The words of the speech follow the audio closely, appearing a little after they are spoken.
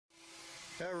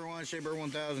Hey everyone, Shaper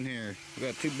 1000 here. We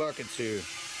got two buckets here.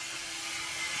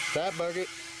 That bucket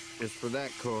is for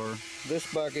that car.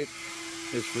 This bucket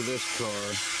is for this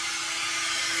car.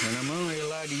 And I'm only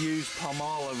allowed to use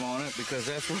Palmolive on it because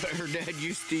that's what her dad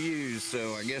used to use.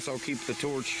 So I guess I'll keep the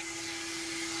torch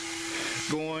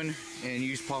going and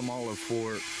use Palmolive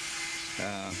for it.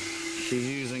 She's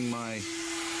using my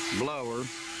blower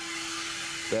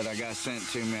that I got sent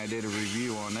to me. I did a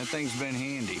review on. That thing's been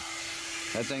handy.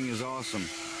 That thing is awesome.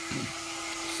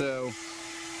 So,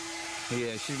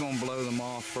 yeah, she's gonna blow them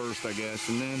off first, I guess.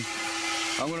 And then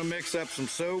I'm gonna mix up some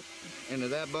soap into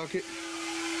that bucket.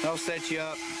 I'll set you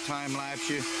up, time lapse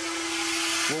you.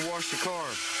 We'll wash the car.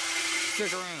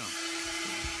 Stick around.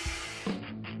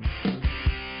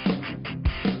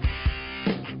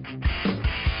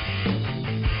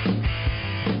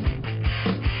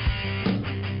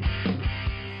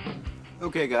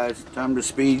 Okay guys, time to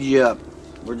speed you up.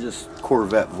 We're just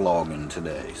Corvette vlogging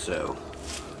today, so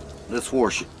let's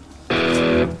wash it.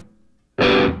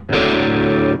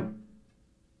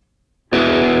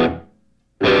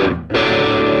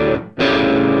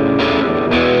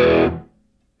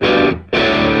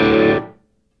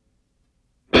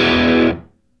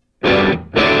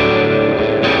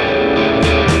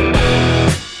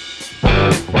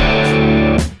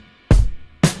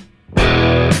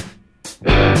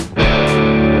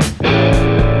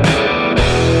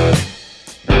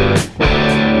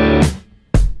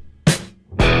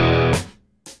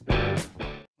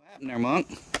 There, Monk.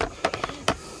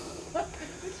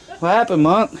 What happened,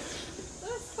 Monk?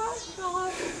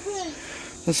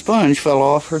 The sponge fell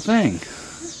off her thing.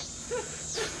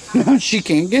 Now she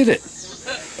can't get it.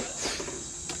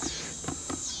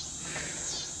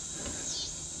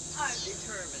 I'm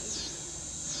determined.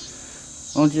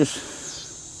 I'll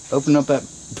just open up that.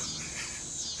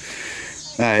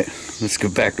 Alright, let's go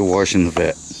back to washing the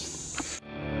Vette.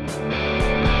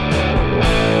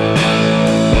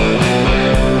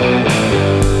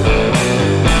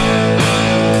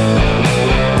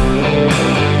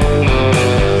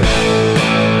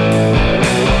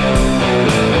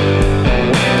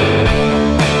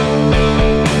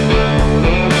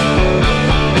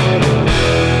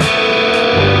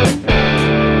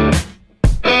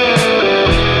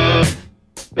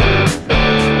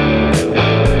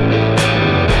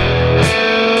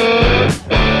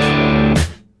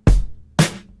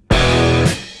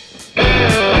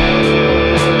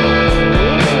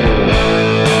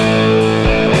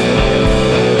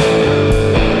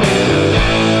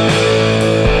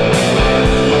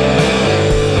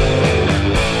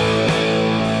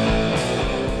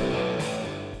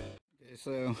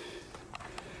 So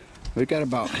we got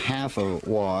about half of it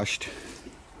washed.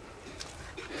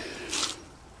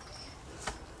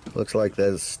 Looks like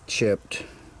that's chipped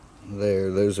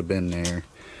there. Those have been there.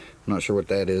 I'm not sure what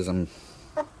that is.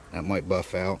 That might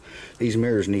buff out. These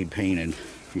mirrors need painted.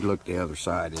 If you look the other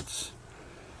side, it's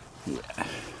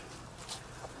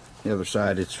the other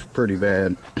side. It's pretty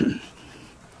bad.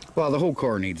 Well, the whole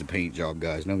car needs a paint job,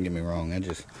 guys. Don't get me wrong. I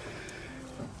just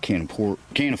can't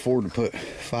afford to put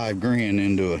 $5 grand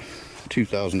into a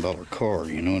 $2,000 car,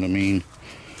 you know what I mean?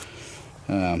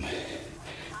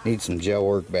 Need some gel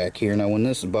work back here. Now when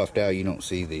this is buffed out, you don't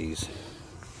see these.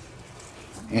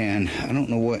 And I don't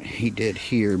know what he did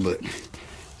here, but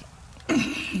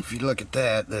if you look at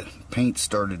that, the paint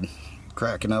started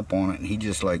cracking up on it, and he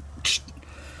just like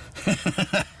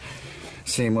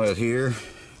same with here,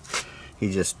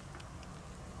 he just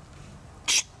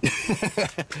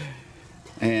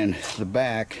and the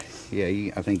back, yeah,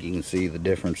 I think you can see the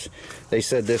difference. They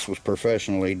said this was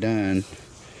professionally done,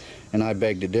 and I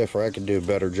beg to differ. I could do a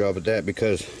better job at that,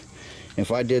 because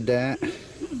if I did that,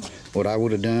 what I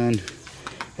would have done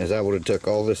is I would have took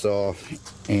all this off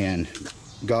and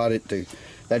got it to,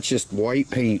 that's just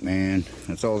white paint, man.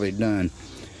 That's all they've done.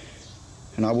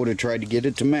 And I would have tried to get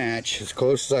it to match as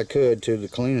close as I could to the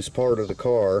cleanest part of the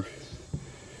car,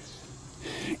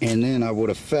 and then I would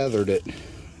have feathered it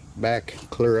back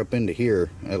clear up into here.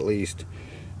 At least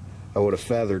I would have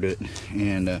feathered it.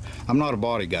 And I'm not a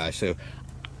body guy, so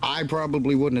I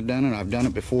probably wouldn't have done it. I've done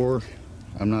it before.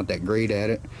 I'm not that great at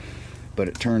it, but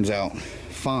it turns out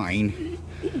fine.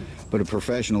 But a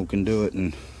professional can do it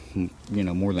in, you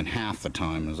know, more than half the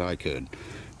time as I could.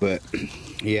 But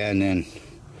yeah, and then,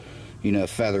 you know,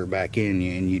 feather back in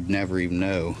you, and you'd never even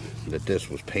know that this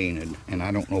was painted. And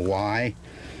I don't know why.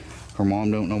 Her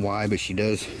mom don't know why, but she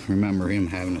does remember him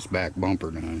having this back bumper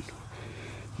done.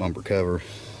 Bumper cover.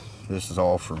 This is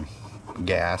all from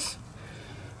gas.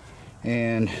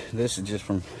 And this is just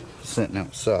from sitting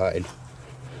outside.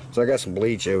 So I got some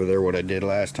bleach over there. What I did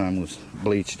last time was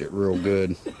bleached it real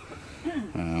good.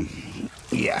 Yeah,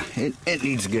 yeah, it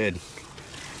needs good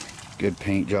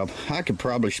paint job. I could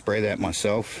probably spray that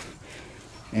myself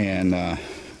and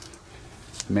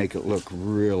make it look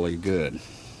really good.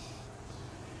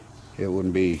 It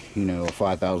wouldn't be, you know, a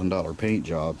 $5,000 paint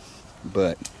job,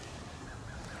 but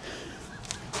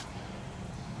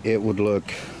it would look,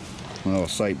 well, a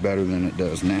sight better than it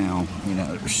does now. You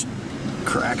know, there's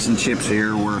cracks and chips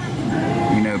here where,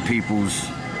 you know, people's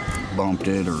bumped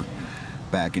it or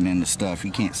backing into stuff.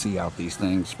 You can't see out these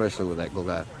things, especially with that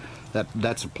glass.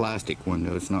 That's a plastic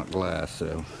window, it's not glass.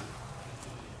 So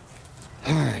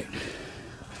alright,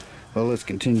 well, let's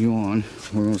continue on.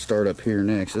 We're going to start up here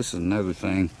next. This is another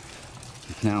thing.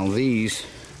 Now these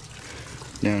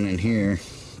down in here,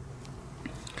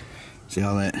 see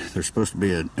how that, there's supposed to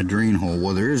be a drain hole.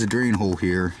 Well, there is a drain hole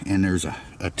here, and there's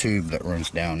a tube that runs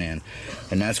down in,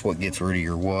 and that's what gets rid of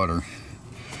your water.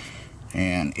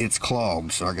 And it's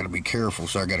clogged, so I got to be careful.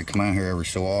 So I got to come out here every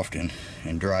so often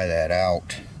and dry that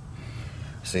out.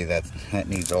 See, that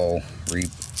needs all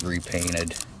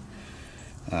repainted.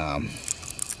 Yeah,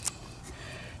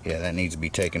 that needs to be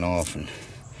taken off and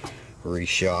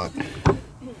reshot.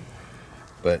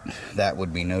 But that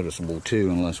would be noticeable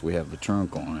too, unless we have the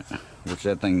trunk on it, which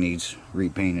that thing needs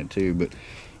repainted too, but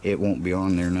it won't be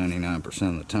on there 99%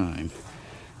 of the time.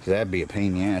 So that'd be a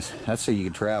pain in the ass. That's so you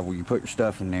can travel. You put your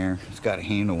stuff in there, it's got a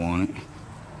handle on it,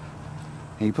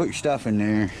 and you put your stuff in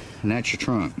there, and that's your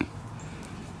trunk.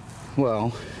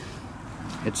 Well,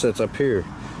 it sits up here.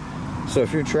 So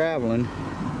if you're traveling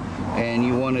and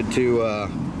you wanted to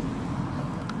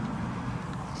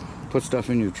put stuff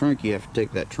in your trunk, you have to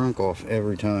take that trunk off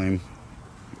every time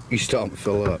you stop and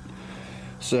fill up.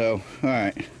 So,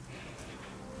 alright,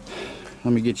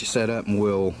 let me get you set up and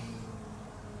we'll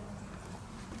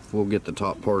get the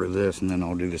top part of this, and then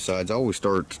I'll do the sides. I always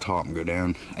start at the top and go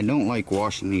down. I don't like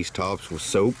washing these tops with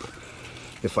soap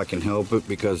if I can help it,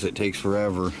 because it takes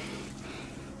forever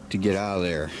to get out of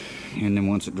there. And then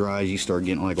once it dries, you start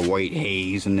getting like a white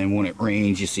haze, and then when it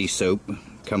rains, you see soap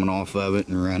coming off of it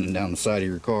and running down the side of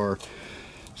your car.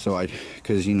 So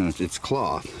because you know it's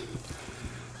cloth,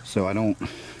 so I don't,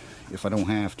 if I don't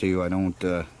have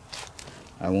to,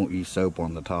 I won't use soap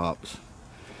on the tops.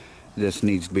 This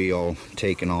needs to be all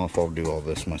taken off. I'll do all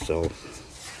this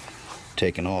myself,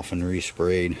 taken off and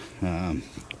resprayed.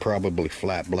 Probably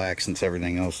flat black, since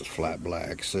everything else is flat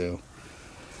black. So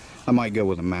I might go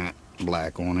with a matte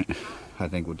black on it. I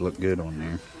think would look good on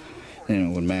there, and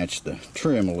it would match the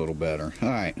trim a little better.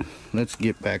 Alright, let's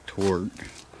get back to work.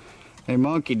 Hey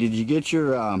Monkey, did you get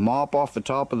your mop off the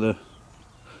top of the...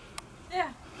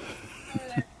 Yeah.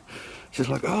 She's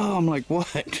like, oh, I'm like,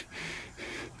 what?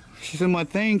 She said my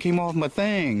thing came off my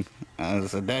thing. I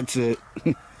said, that's it.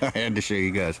 I had to show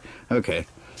you guys. Okay,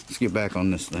 let's get back on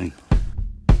this thing.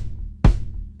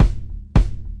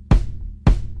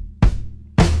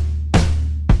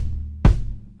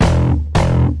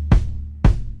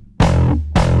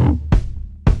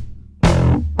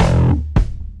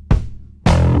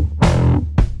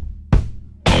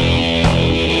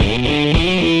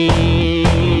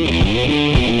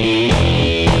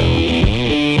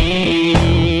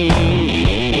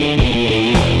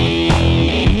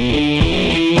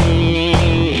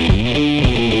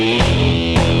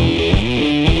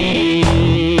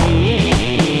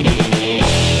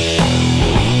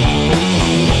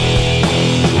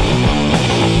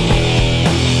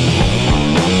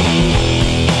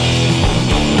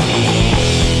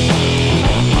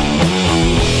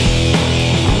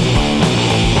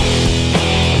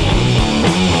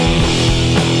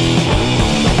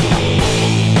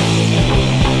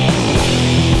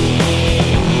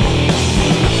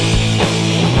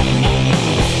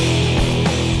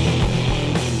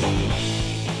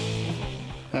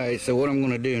 So what I'm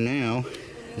going to do now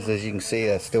is, as you can see,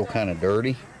 that's still kind of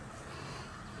dirty.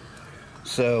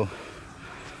 So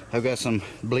I've got some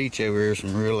bleach over here,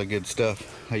 some really good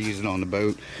stuff. I use it on the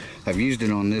boat. I've used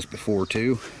it on this before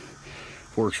too.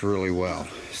 Works really well.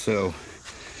 So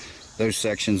those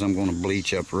sections I'm going to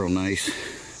bleach up real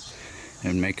nice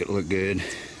and make it look good.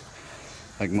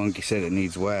 Like Monkey said, it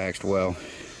needs waxed. Well,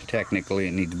 technically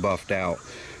it needs buffed out.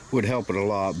 Would help it a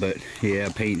lot, but yeah,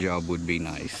 a paint job would be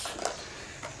nice.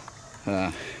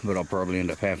 But I'll probably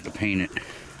end up having to paint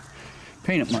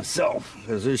it myself,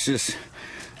 because there's just,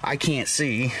 I can't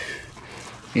see,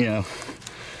 you know,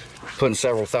 putting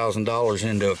several $1,000s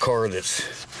into a car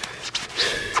that's,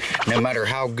 no matter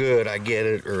how good I get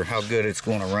it or how good it's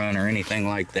going to run or anything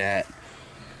like that,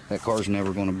 that car's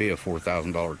never going to be a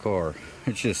 $4,000 car.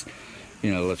 It's just,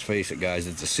 you know, let's face it guys,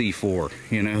 it's a C4,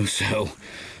 you know, so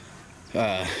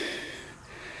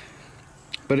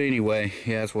but But anyway,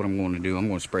 yeah, that's what I'm going to do. I'm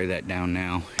going to spray that down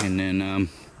now, and then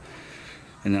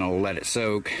I'll let it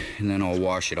soak, and then I'll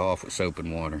wash it off with soap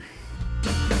and water.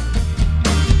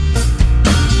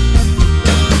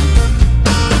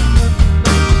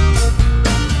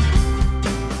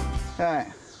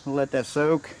 Alright, I'll let that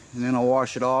soak, and then I'll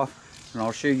wash it off, and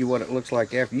I'll show you what it looks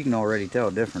like after. You can already tell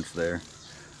a difference there.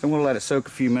 So I'm going to let it soak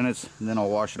a few minutes, and then I'll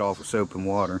wash it off with soap and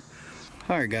water.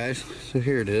 Alright guys, so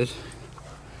here it is.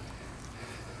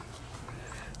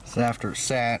 So after it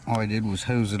sat, all I did was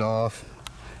hose it off,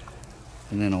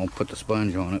 and then I'll put the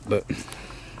sponge on it. But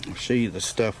I'll show you the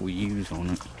stuff we use on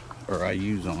it, or I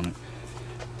use on it.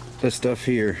 This stuff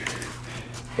here,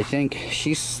 I think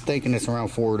she's thinking it's around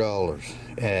 $4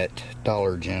 at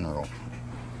Dollar General.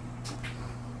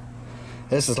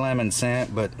 This is lemon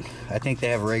scent, but I think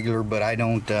they have regular, but I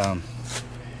don't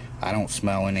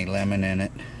smell any lemon in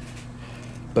it.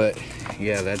 But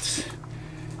yeah, that's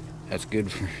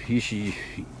good for you.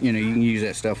 You know, you can use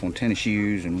that stuff on tennis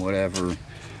shoes and whatever.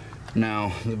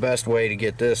 Now, the best way to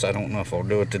get this, I don't know if I'll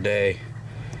do it today,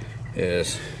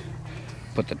 is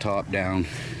put the top down,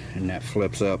 and that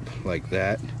flips up like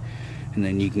that, and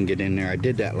then you can get in there. I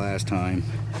did that last time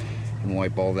and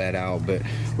wipe all that out, but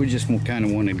we just kind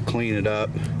of wanted to clean it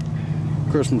up.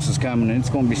 Christmas is coming, and it's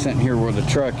going to be sitting here where the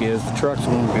truck is. The truck's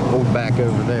going to be pulled back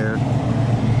over there,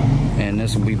 and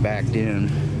this will be backed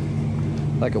in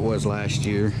like it was last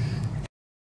year.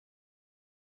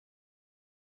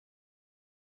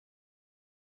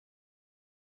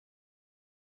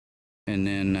 And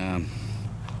then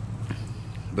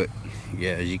but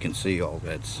yeah, as you can see, all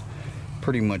that's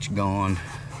pretty much gone.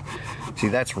 See,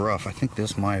 that's rough. I think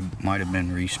this might have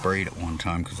been resprayed at one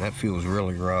time, because that feels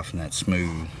really rough and that's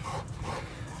smooth.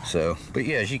 So, but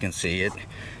yeah, as you can see, it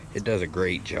does a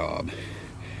great job.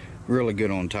 Really good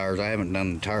on tires. I haven't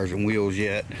done the tires and wheels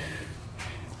yet.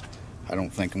 I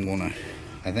don't think I'm gonna.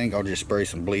 I think I'll just spray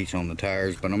some bleach on the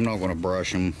tires, but I'm not gonna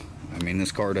brush them. I mean,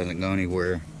 this car doesn't go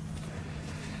anywhere.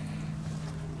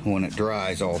 When it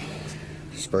dries, I'll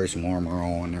spray some armor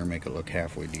on there, make it look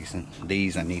halfway decent.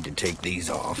 These, I need to take these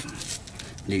off,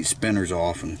 these spinners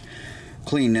off, and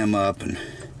clean them up. And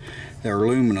they're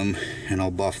aluminum, and I'll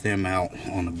buff them out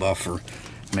on the buffer,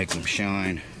 make them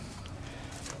shine.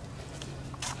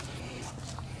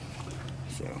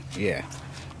 So yeah,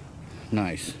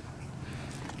 nice,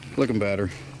 looking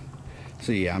better.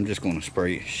 So yeah, I'm just going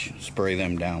to spray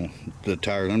them down, the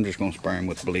tires. I'm just going to spray them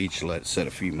with bleach, let it sit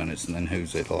a few minutes, and then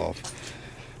hose it off.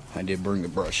 I did bring the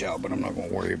brush out, but I'm not going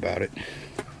to worry about it.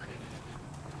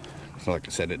 So like I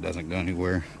said, it doesn't go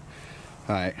anywhere.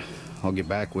 Alright, I'll get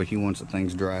back with you once the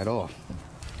thing's dried off.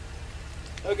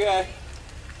 Okay.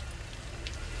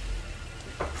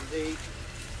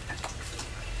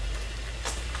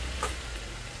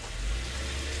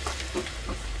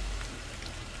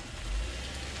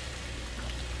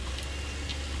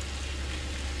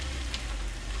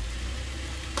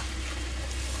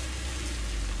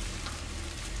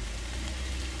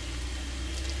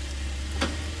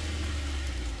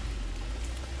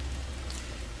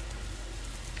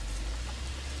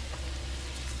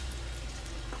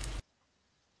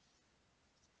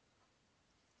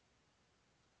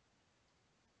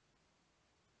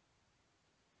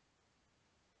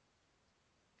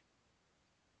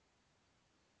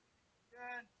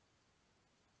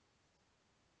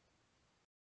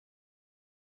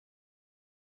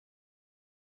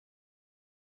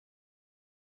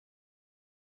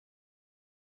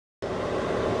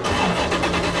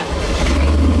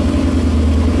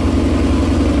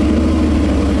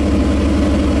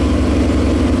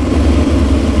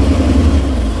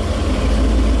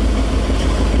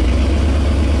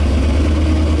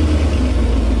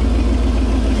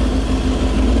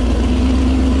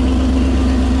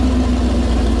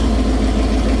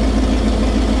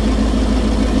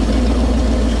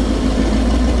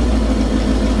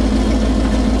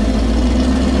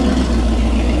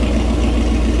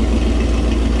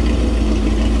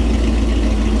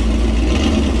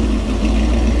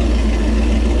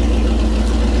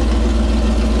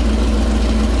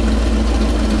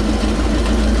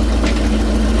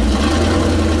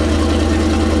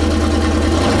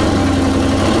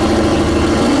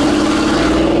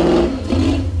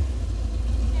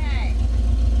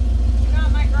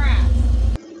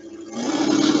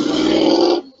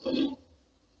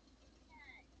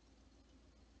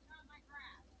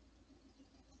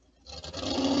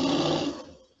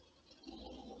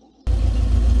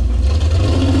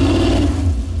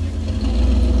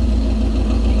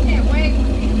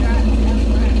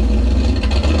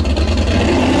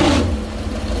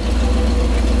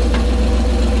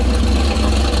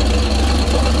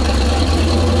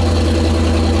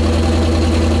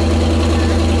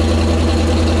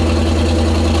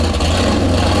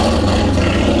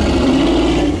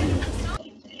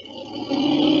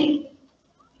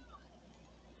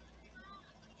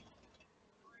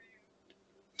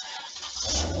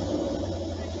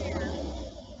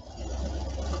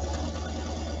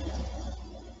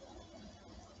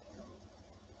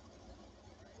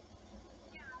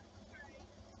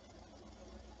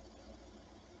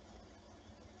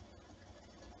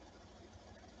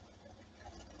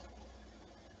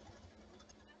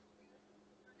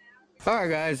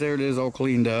 Alright guys, there it is, all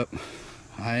cleaned up.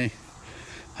 I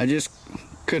just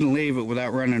couldn't leave it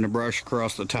without running the brush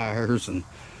across the tires, and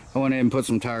I went in and put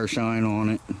some tire shine on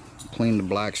it, cleaned the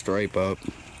black stripe up.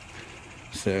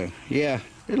 So yeah,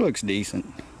 it looks decent.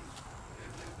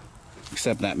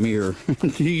 Except that mirror.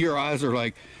 Your eyes are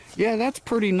like, yeah, that's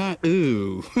pretty nice.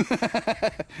 Ooh.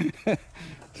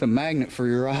 It's a magnet for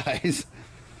your eyes.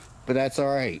 But that's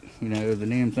alright. You know, the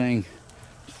damn thing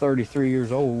is 33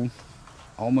 years old.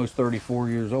 Almost 34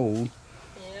 years old.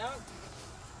 Yeah.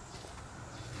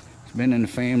 It's been in the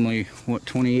family, what,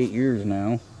 28 years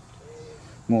now?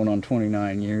 Going on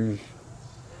 29 years.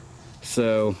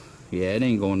 So, yeah, it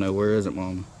ain't going nowhere, is it,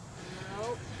 Mom?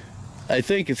 Nope. I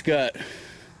think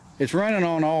it's running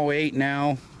on all 8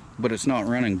 now, but it's not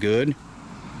running good.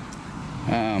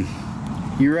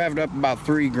 You revved up about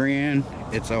 3 grand,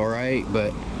 it's alright,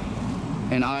 but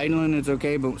and idling it's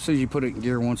okay, but as soon as you put it in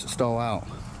gear, once it stall out.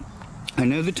 I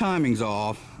know the timing's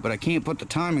off, but I can't put the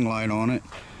timing light on it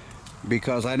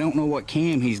because I don't know what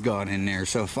cam he's got in there.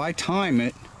 So if I time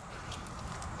it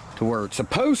to where it's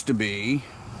supposed to be,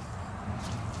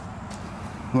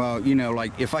 well, you know,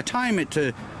 like if I time it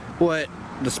to what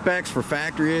the specs for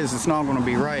factory is, it's not going to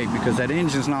be right because that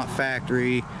engine's not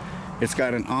factory. It's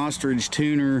got an ostrich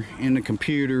tuner in the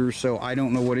computer, so I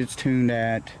don't know what it's tuned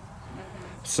at.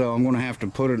 So I'm going to have to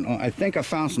put it on. I think I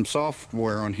found some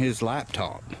software on his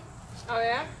laptop. Oh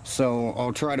yeah? So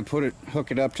I'll try to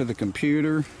hook it up to the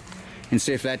computer and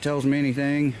see if that tells me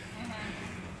anything.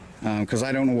 Because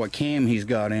I don't know what cam he's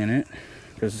got in it.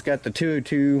 Because it's got the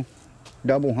 202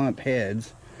 double hump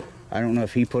heads. I don't know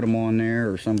if he put them on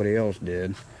there or somebody else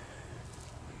did.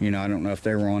 You know, I don't know if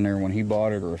they were on there when he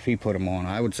bought it or if he put them on.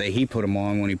 I would say he put them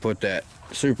on when he put that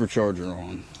supercharger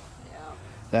on. Yeah.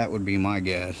 That would be my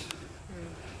guess.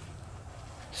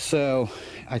 So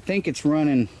I think it's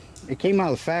running, it came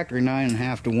out of the factory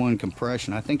 9.5 to 1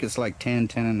 compression. I think it's like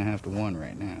 10.5 to 1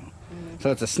 right now.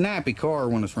 So it's a snappy car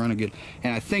when it's running good.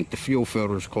 And I think the fuel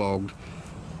filter's clogged.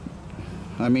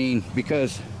 I mean,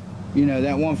 because, you know,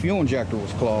 that one fuel injector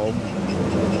was clogged.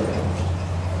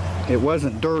 It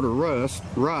wasn't dirt or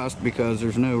rust because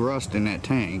there's no rust in that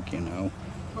tank, you know.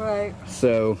 Right.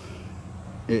 So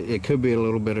it could be a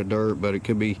little bit of dirt, but it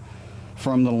could be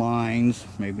from the lines,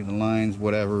 maybe the lines,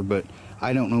 whatever. But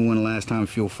I don't know when the last time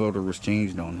fuel filter was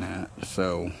changed on that.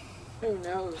 So who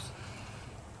knows?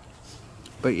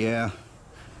 But yeah,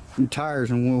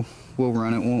 tires, and we'll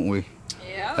run it, won't we?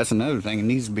 Yeah. That's another thing. It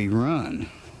needs to be run.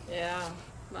 Yeah,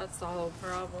 that's the whole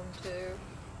problem too.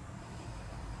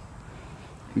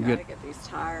 You Gotta get these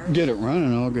tires. Get it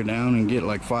running. I'll go down and get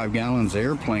like 5 gallons of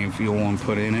airplane fuel and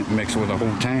put in it, and mix it with a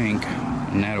whole tank,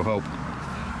 and that'll help.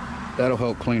 That'll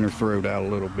help clean her throat out a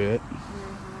little bit.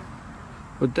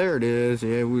 But there it is.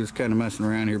 Yeah, we was kind of messing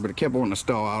around here, but it kept wanting to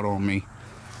stall out on me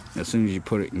as soon as you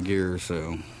put it in gear.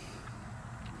 So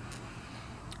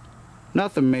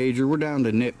nothing major. We're down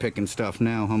to nitpicking stuff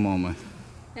now, huh, Mama?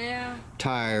 Yeah.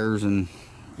 Tires and,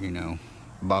 you know,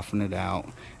 buffing it out.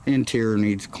 Interior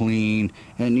needs clean.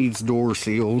 It needs door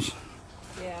seals.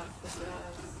 Yeah, it does.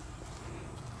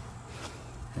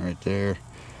 Right there.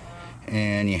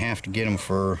 And you have to get them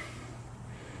for,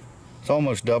 it's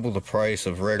almost double the price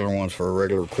of regular ones for a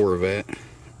regular Corvette,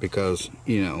 because,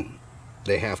 you know,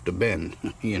 they have to bend,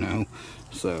 you know,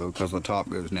 so, because the top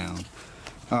goes down.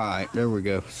 Alright, there we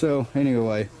go. So,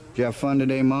 anyway, did you have fun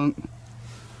today, Monk?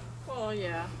 Well,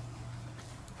 yeah.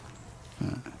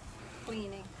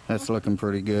 Cleaning. That's looking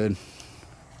pretty good.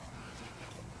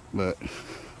 But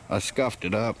I scuffed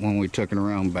it up when we took it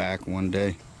around back one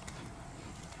day.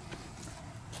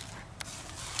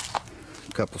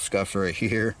 A couple scuffs right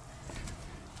here.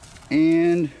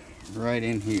 And right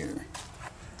in here.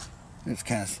 It's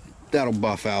kind of, that'll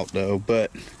buff out though,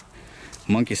 but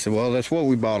Monkey said, well, that's what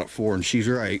we bought it for, and she's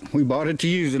right. We bought it to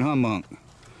use it, huh, Monk?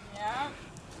 Yeah.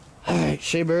 Alright,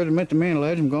 Shea Bear, the Myth, the Man,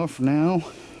 Legend, I'm gone for now.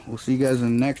 We'll see you guys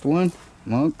in the next one.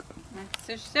 Monk.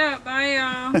 That's it. Bye,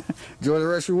 y'all. Enjoy the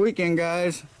rest of your weekend,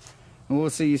 guys. And we'll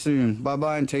see you soon.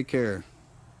 Bye-bye and take care.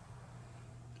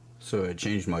 So I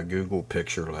changed my Google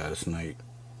picture last night.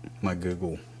 My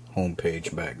Google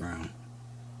homepage background.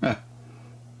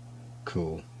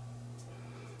 Cool.